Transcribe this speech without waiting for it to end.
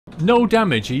No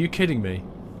damage? Are you kidding me?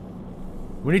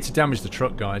 We need to damage the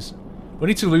truck, guys. We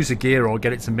need to lose a gear or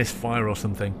get it to misfire or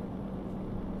something.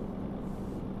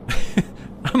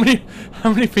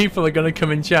 How many people are going to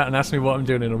come in chat and ask me what I'm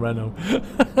doing in a Renault?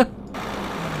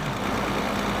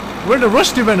 We're in a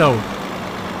rusty Renault.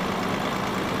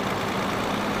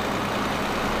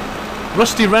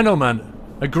 Rusty Renault, man.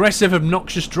 Aggressive,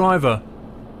 obnoxious driver.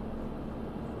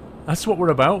 That's what we're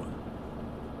about.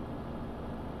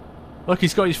 Look,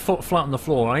 he's got his foot flat on the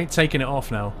floor. I ain't taking it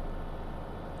off now.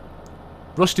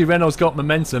 Rusty Renault's got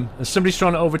momentum, and somebody's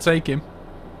trying to overtake him.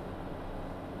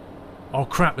 Oh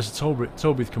crap, there's a toll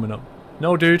booth coming up.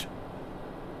 No, dude.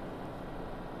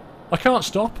 I can't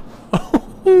stop.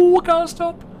 Oh, I can't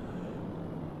stop.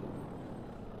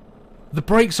 The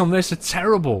brakes on this are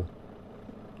terrible.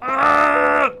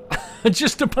 Ah! I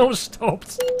just about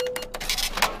stopped.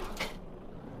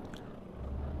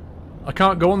 I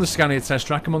can't go on the Scania test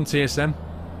track, I'm on TSM.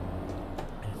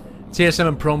 TSM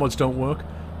and Pro mods don't work.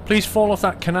 Please fall off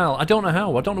that canal. I don't know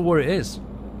how, I don't know where it is.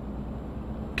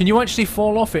 Can you actually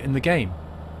fall off it in the game?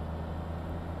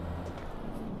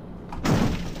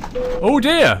 Oh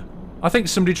dear! I think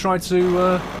somebody tried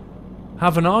to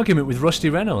have an argument with Rusty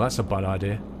Renault. That's a bad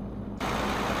idea.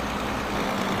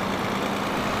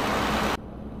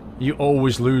 You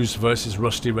always lose versus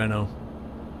Rusty Renault.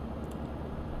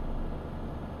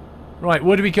 Right,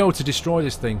 where do we go to destroy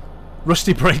this thing?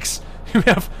 Rusty brakes.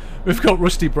 We've got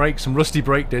rusty brakes and rusty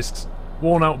brake discs.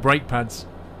 Worn out brake pads.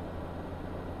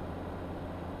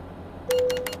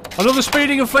 Another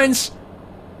speeding offence!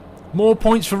 More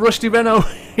points for Rusty Renault.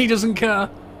 He doesn't care.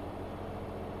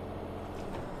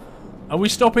 Are we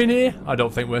stopping here? I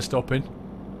don't think we're stopping.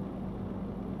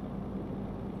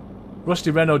 Rusty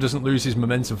Renault doesn't lose his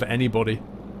momentum for anybody.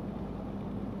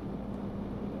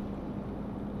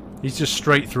 He's just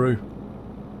straight through.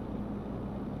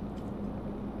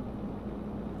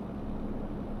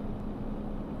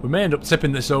 We may end up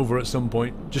tipping this over at some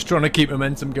point. Just trying to keep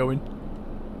momentum going.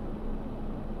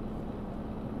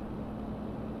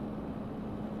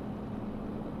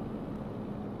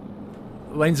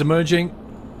 Lanes are merging,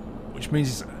 which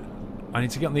means I need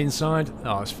to get on the inside.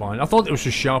 Oh, it's fine. I thought it was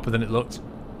just sharper than it looked.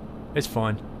 It's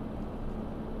fine.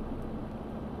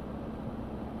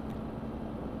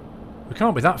 We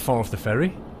can't be that far off the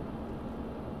ferry.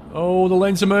 Oh, the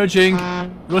lanes are merging.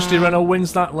 Rusty Renault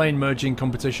wins that lane merging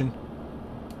competition.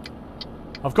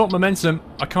 I've got momentum.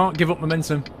 I can't give up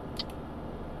momentum.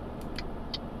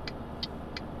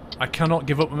 I cannot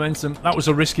give up momentum. That was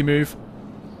a risky move.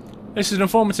 This is an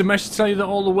informative message to tell you that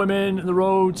all the women in the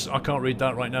roads... I can't read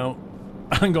that right now.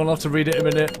 I'm going to have to read it in a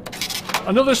minute.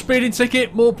 Another speeding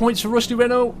ticket. More points for Rusty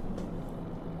Renault.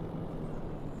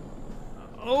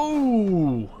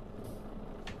 Oh!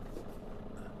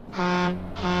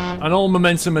 And all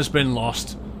momentum has been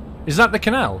lost. Is that the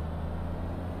canal?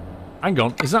 Hang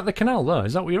on. Is that the canal there?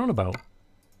 Is that what you're on about?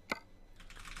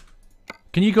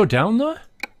 Can you go down there?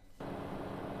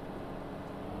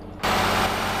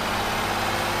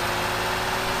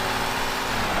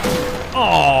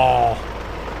 Oh!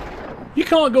 You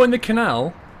can't go in the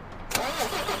canal.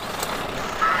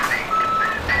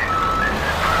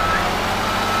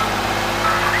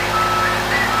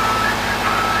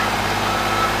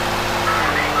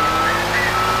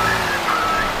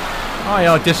 I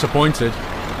are disappointed.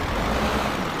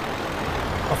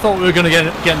 I thought we were going to get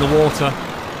in the water.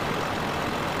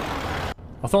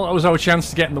 I thought that was our chance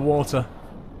to get in the water.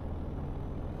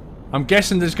 I'm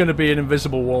guessing there's going to be an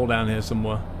invisible wall down here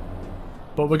somewhere.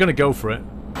 But we're going to go for it.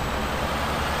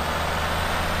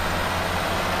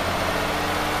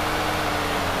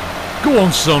 Go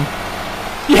on, son.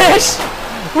 Yes!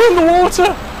 We're in the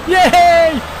water!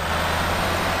 Yay!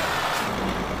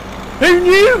 Who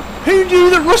knew? Who knew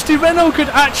that Rusty Renault could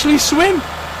actually swim?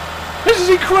 This is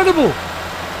incredible!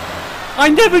 I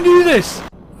never knew this!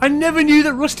 I never knew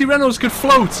that Rusty Renaults could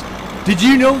float! Did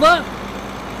you know that?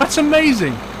 That's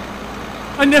amazing!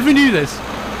 I never knew this!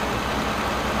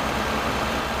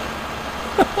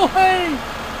 Oh, hey!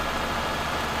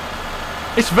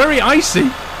 It's very icy!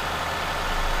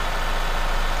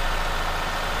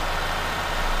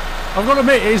 I've got to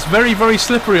admit, it is very, very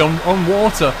slippery on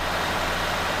water.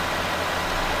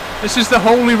 This is the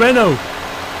Holy Renault.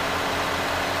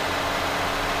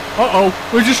 Uh-oh,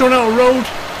 we're just run out of road.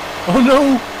 Oh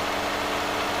no.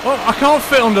 Oh, I can't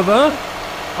fit under there.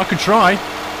 I could try.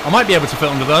 I might be able to fit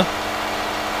under there.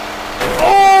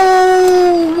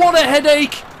 Oh, what a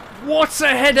headache. What a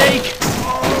headache.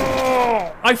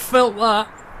 Oh, I felt that.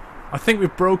 I think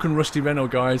we've broken Rusty Renault,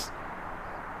 guys.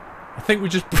 I think we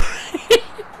just...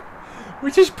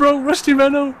 we just broke Rusty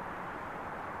Renault.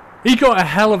 He got a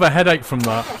hell of a headache from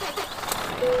that.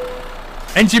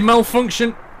 Engine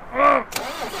malfunction.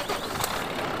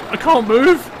 I can't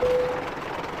move.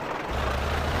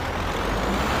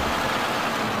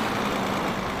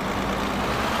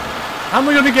 How am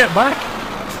I going to get back?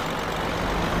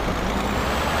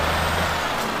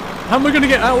 How am I going to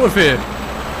get out of here?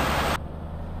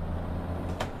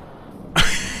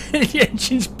 The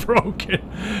engine's broken.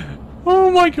 Oh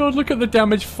my god, look at the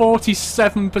damage.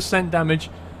 47% damage.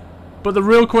 But the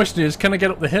real question is, can I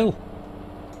get up the hill?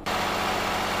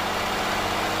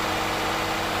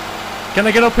 Can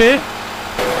I get up here?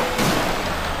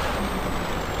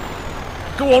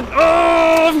 Go on. Oh,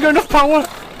 I haven't got enough power.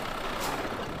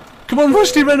 Come on,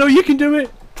 Rusty Renault, you can do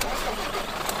it.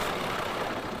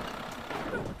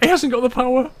 He hasn't got the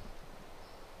power.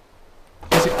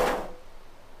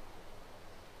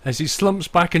 As he slumps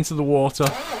back into the water.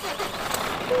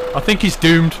 I think he's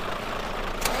doomed.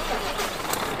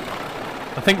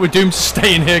 I think we're doomed to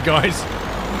stay in here, guys.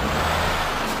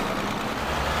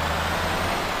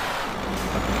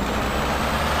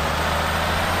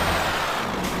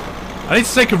 I need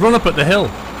to take a run up at the hill.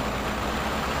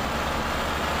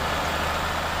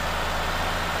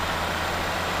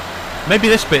 Maybe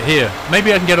this bit here.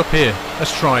 Maybe I can get up here.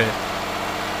 Let's try it.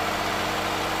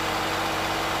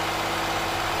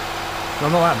 No,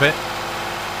 not that bit.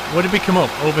 Where did we come up?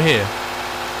 Over here.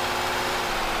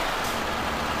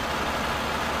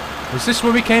 Was this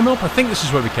where we came up? I think this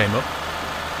is where we came up.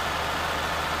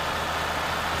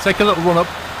 Take a little run up.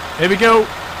 Here we go.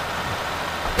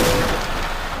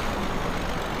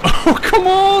 Oh, come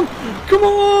on! Come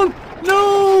on!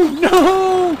 No!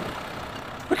 No!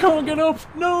 I can't get up!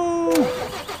 No!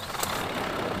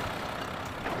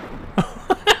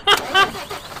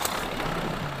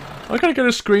 I gotta get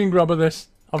a screen grab of this.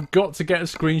 I've got to get a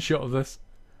screenshot of this.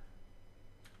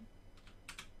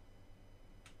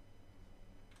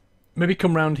 Maybe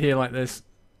come round here like this.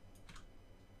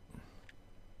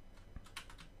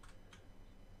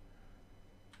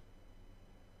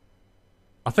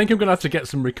 I think I'm gonna have to get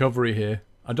some recovery here.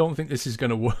 I don't think this is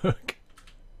gonna work.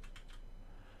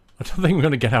 I don't think I'm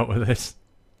gonna get out of this.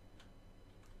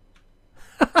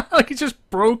 Like, it's just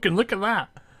broken. Look at that.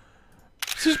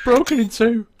 It's just broken in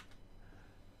two.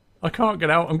 I can't get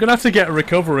out. I'm gonna have to get a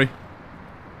recovery.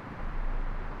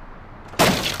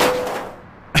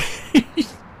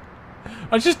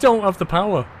 I just don't have the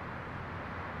power.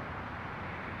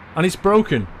 And it's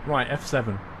broken. Right,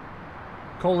 F7.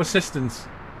 Call assistance.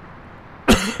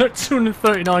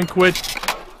 239 quid.